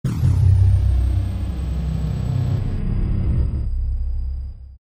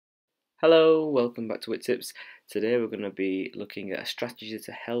Hello, welcome back to Whit Tips. Today we're going to be looking at a strategy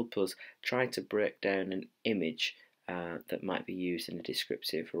to help us try to break down an image that might be used in a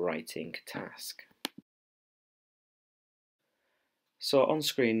descriptive writing task. So on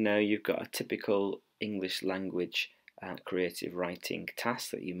screen now you've got a typical English language creative writing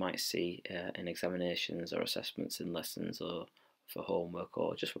task that you might see in examinations or assessments in lessons or for homework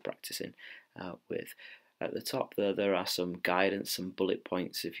or just for practicing with. At the top there are some guidance, some bullet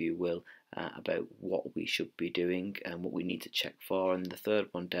points if you will, about what we should be doing and what we need to check for, and the third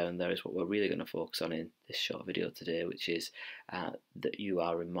one down there is what we're really going to focus on in this short video today, which is that you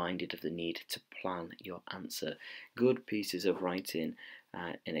are reminded of the need to plan your answer. Good pieces of writing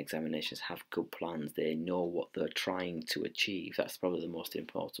in examinations have good plans. They know what they're trying to achieve. That's probably the most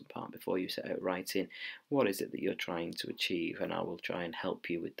important part before you set out writing. What is it that you're trying to achieve? And I will try and help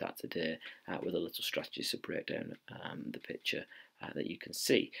you with that today with a little strategy to break down the picture that you can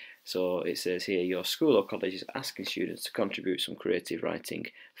see. So it says here, your school or college is asking students to contribute some creative writing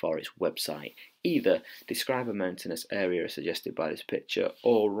for its website. Either describe a mountainous area as suggested by this picture,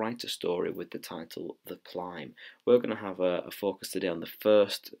 or write a story with the title The Climb. We're going to have a focus today on the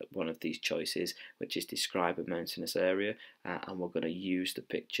first one of these choices, which is describe a mountainous area, and we're going to use the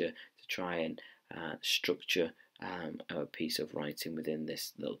picture to try and structure our piece of writing within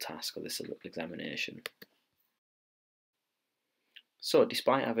this little task or this little examination. So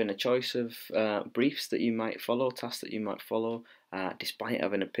despite having a choice of briefs that you might follow, tasks that you might follow, despite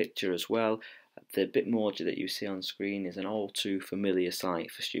having a picture as well, the Bitmoji that you see on screen is an all too familiar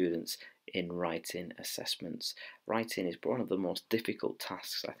sight for students in writing assessments. Writing is one of the most difficult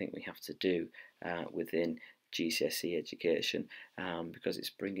tasks I think we have to do within GCSE education because it's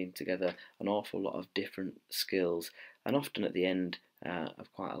bringing together an awful lot of different skills, and often at the end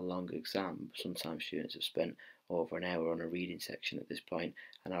of quite a long exam, sometimes students have spent over an hour on a reading section at this point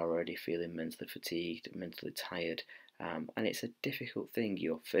and are already feeling mentally fatigued, mentally tired, and it's a difficult thing.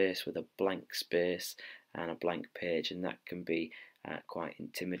 You're faced with a blank space and a blank page, and that can be quite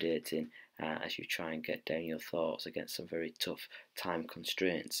intimidating as you try and get down your thoughts against some very tough time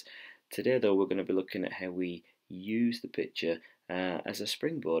constraints. Today though, we're going to be looking at how we use the picture as a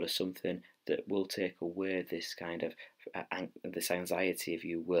springboard, as something that will take away this kind of this anxiety, if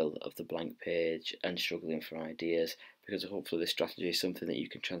you will, of the blank page and struggling for ideas, because hopefully this strategy is something that you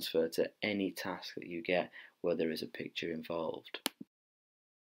can transfer to any task that you get where there is a picture involved.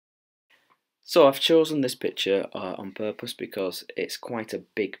 So I've chosen this picture on purpose because it's quite a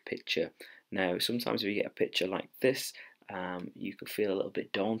big picture. Now sometimes if you get a picture like this, you could feel a little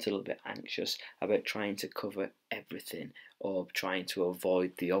bit daunted, a little bit anxious about trying to cover everything or trying to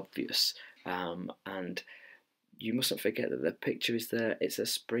avoid the obvious, and you mustn't forget that the picture is there. It's a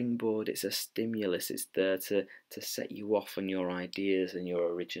springboard, it's a stimulus, it's there to set you off on your ideas and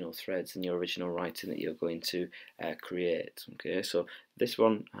your original threads and your original writing that you're going to create. Okay, so this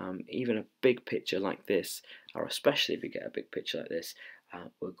one, even a big picture like this, or especially if you get a big picture like this,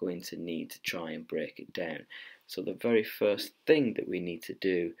 we're going to need to try and break it down. So the very first thing that we need to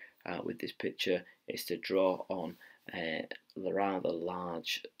do with this picture is to draw on a rather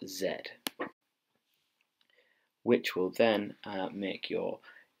large Z, which will then make your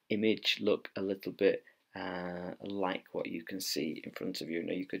image look a little bit like what you can see in front of you.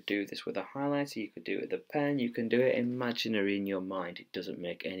 Now you could do this with a highlighter, you could do it with a pen, you can do it imaginary in your mind. It doesn't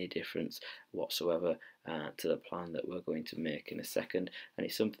make any difference whatsoever to the plan that we're going to make in a second, and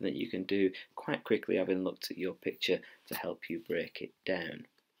it's something that you can do quite quickly having looked at your picture to help you break it down.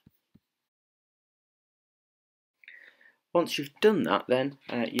 Once you've done that, then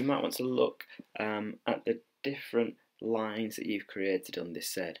you might want to look at the different lines that you've created on this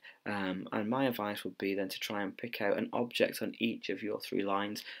set, and my advice would be then to try and pick out an object on each of your 3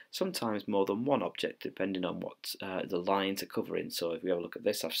 lines, sometimes more than one object depending on what the lines are covering. So if we have a look at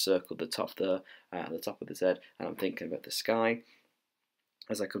this, I've circled the top there at the top of the Z, and I'm thinking about the sky.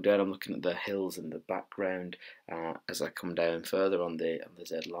 As I come down, I'm looking at the hills in the background. As I come down further on the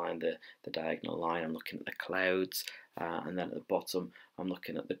Z line, the diagonal line, I'm looking at the clouds, and then at the bottom I'm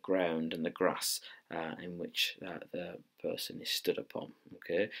looking at the ground and the grass in which the person is stood upon.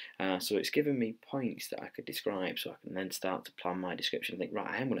 Okay, so it's given me points that I could describe, so I can then start to plan my description and think, right,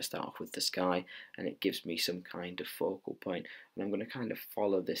 I am going to start off with the sky, and it gives me some kind of focal point, and I'm going to kind of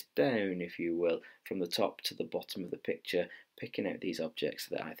follow this down, if you will, from the top to the bottom of the picture, picking out these objects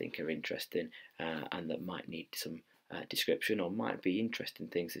that I think are interesting and that might need some description, or might be interesting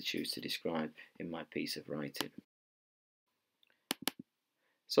things to choose to describe in my piece of writing.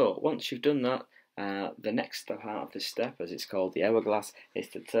 So once you've done that, the next part of this step, as it's called the hourglass, is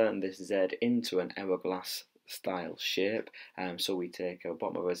to turn this Z into an hourglass style shape. So we take our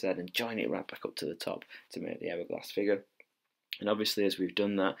bottom of our Z and join it right back up to the top to make the hourglass figure. And obviously, as we've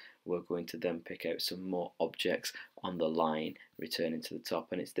done that, we're going to then pick out some more objects on the line, returning to the top.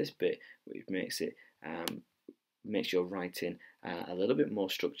 And it's this bit which makes your writing a little bit more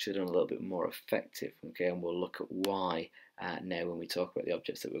structured and a little bit more effective. Okay, and we'll look at why now when we talk about the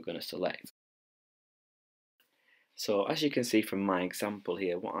objects that we're going to select. So as you can see from my example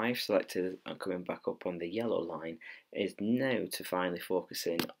here, what I've selected coming back up on the yellow line is now to finally focus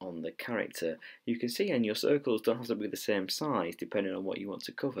in on the character. You can see, and your circles don't have to be the same size depending on what you want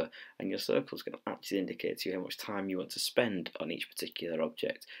to cover, and your circles can actually indicate to you how much time you want to spend on each particular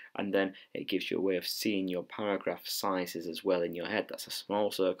object, and then it gives you a way of seeing your paragraph sizes as well in your head. That's a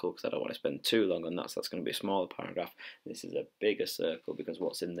small circle because I don't want to spend too long on that, so that's going to be a smaller paragraph. This is a bigger circle because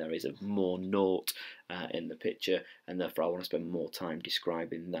what's in there is a more note in the picture, and therefore I want to spend more time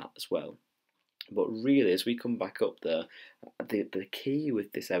describing that as well. But really, as we come back up there, the key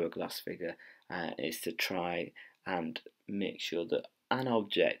with this hourglass figure is to try and make sure that an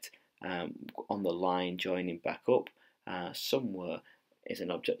object on the line joining back up somewhere is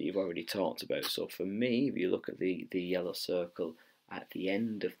an object that you've already talked about. So for me, if you look at the yellow circle at the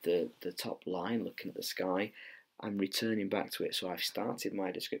end of the top line, looking at the sky, I'm returning back to it. So I've started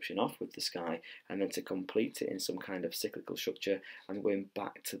my description off with the sky, and then to complete it in some kind of cyclical structure, I'm going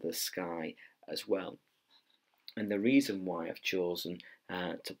back to the sky as well. And the reason why I've chosen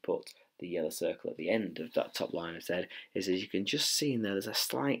to put the yellow circle at the end of that top line of Z is, as you can just see in there, there's a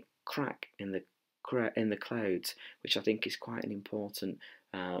slight crack in the clouds, which I think is quite an important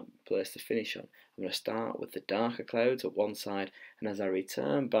place to finish on. I'm going to start with the darker clouds at one side, and as I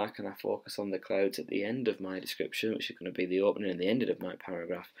return back and I focus on the clouds at the end of my description, which is going to be the opening and the ending of my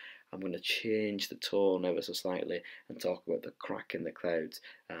paragraph, I'm going to change the tone ever so slightly and talk about the crack in the clouds.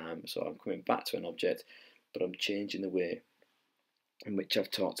 So I'm coming back to an object, but I'm changing the way in which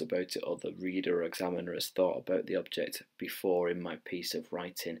I've talked about it, or the reader or examiner has thought about the object before in my piece of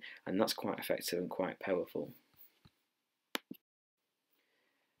writing, and that's quite effective and quite powerful.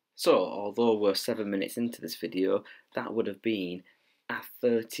 So, although we're 7 minutes into this video, that would have been a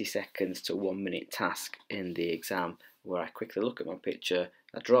 30 seconds to 1 minute task in the exam, where I quickly look at my picture,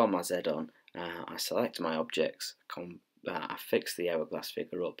 I draw my Z on, I select my objects, I fix the hourglass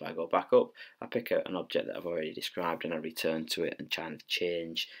figure up, I go back up, I pick out an object that I've already described and I return to it and try and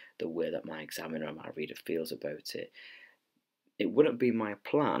change the way that my examiner and my reader feels about it. It wouldn't be my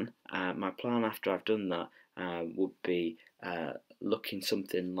plan. My plan after I've done that would be looking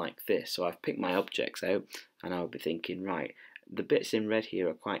something like this. So I've picked my objects out and I would be thinking, right, the bits in red here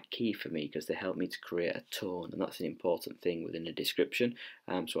are quite key for me because they help me to create a tone, and that's an important thing within a description.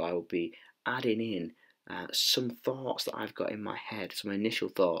 So I will be adding in some thoughts that I've got in my head, some initial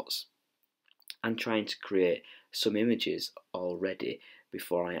thoughts, and trying to create some images already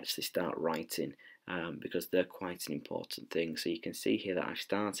before I actually start writing. Because they're quite an important thing. So you can see here that I've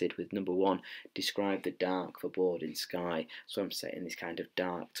started with number 1, describe the dark foreboding sky. So I'm setting this kind of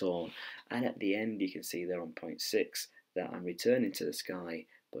dark tone, and at the end you can see there on point 6 that I'm returning to the sky,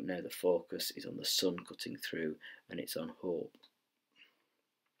 but now the focus is on the sun cutting through and it's on hope.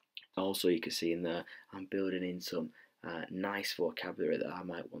 Also, you can see in there I'm building in some nice vocabulary that I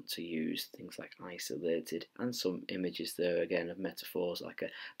might want to use, things like isolated, and some images there again of metaphors like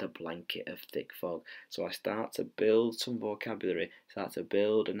the blanket of thick fog. So I start to build some vocabulary, start to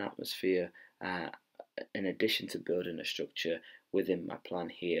build an atmosphere in addition to building a structure within my plan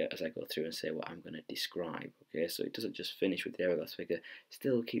here as I go through and say what I'm going to describe. Okay, so it doesn't just finish with the hourglass figure,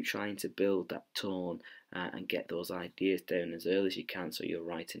 still keep trying to build that tone and get those ideas down as early as you can, so your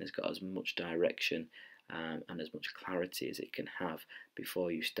writing has got as much direction and as much clarity as it can have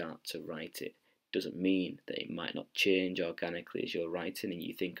before you start to write it. Doesn't mean that it might not change organically as you're writing and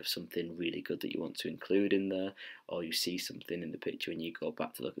you think of something really good that you want to include in there, or you see something in the picture and you go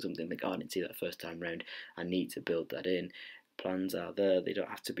back to look at something that I didn't see that first time round, I need to build that in. Plans are there, they don't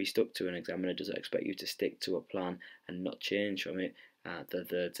have to be stuck to. An examiner doesn't expect you to stick to a plan and not change from it. They're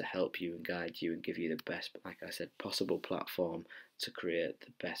there to help you and guide you and give you the best, like I said, possible platform to create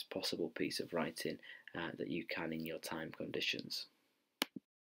the best possible piece of writing that you can in your time conditions.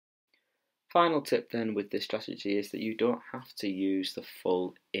 Final tip then with this strategy is that you don't have to use the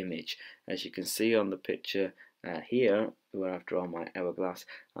full image. As you can see on the picture here, where I've drawn my hourglass,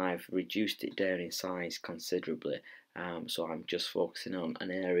 I've reduced it down in size considerably. So I'm just focusing on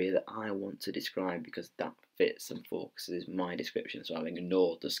an area that I want to describe because that fits and focuses my description. So I've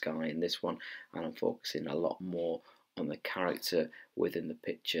ignored the sky in this one and I'm focusing a lot more on the character within the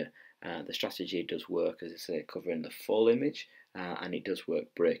picture. The strategy does work, as I say, covering the full image, and it does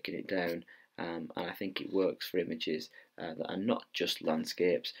work breaking it down and I think it works for images that are not just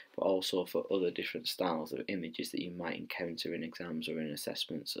landscapes, but also for other different styles of images that you might encounter in exams or in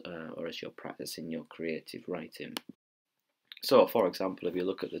assessments, or as you're practicing your creative writing. So, for example, if you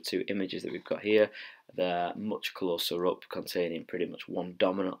look at the two images that we've got here, they're much closer up, containing pretty much one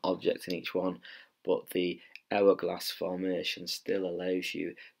dominant object in each one, but the hourglass formation still allows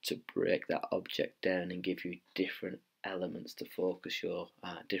you to break that object down and give you different elements to focus your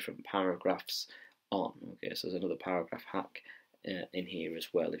different paragraphs on. Okay, so there's another paragraph hack in here as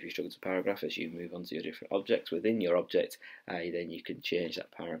well. If you struggle to paragraph, as you move on to your different objects within your object, then you can change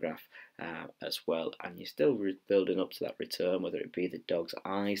that paragraph as well, and you're still building up to that return, whether it be the dog's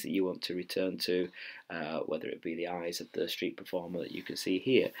eyes that you want to return to, whether it be the eyes of the street performer that you can see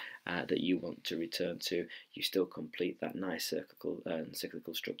here that you want to return to. You still complete that nice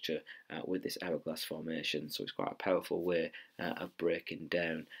cyclical structure with this hourglass formation, so it's quite a powerful way of breaking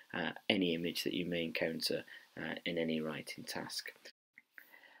down any image that you may encounter in any writing task.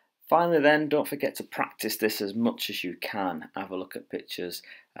 Finally then, don't forget to practice this as much as you can. Have a look at pictures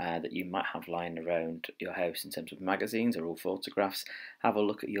that you might have lying around your house in terms of magazines or old photographs. Have a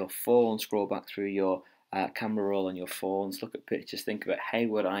look at your phone, scroll back through your camera roll on your phones, look at pictures, think about how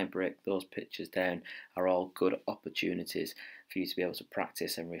would I break those pictures down. Are all good opportunities for you to be able to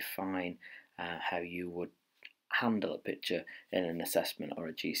practice and refine how you would handle a picture in an assessment or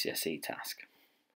a GCSE task.